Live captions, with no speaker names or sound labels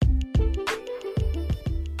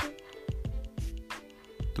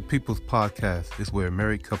People's Podcast is where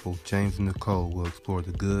married couple James and Nicole will explore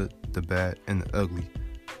the good, the bad, and the ugly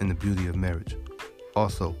in the beauty of marriage.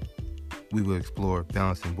 Also, we will explore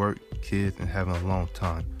balancing work, kids, and having a long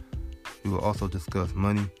time. We will also discuss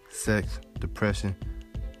money, sex, depression,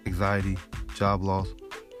 anxiety, job loss,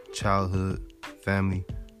 childhood, family,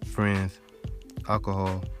 friends,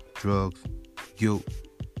 alcohol, drugs, guilt,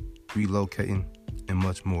 relocating, and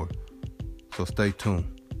much more. So stay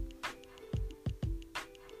tuned.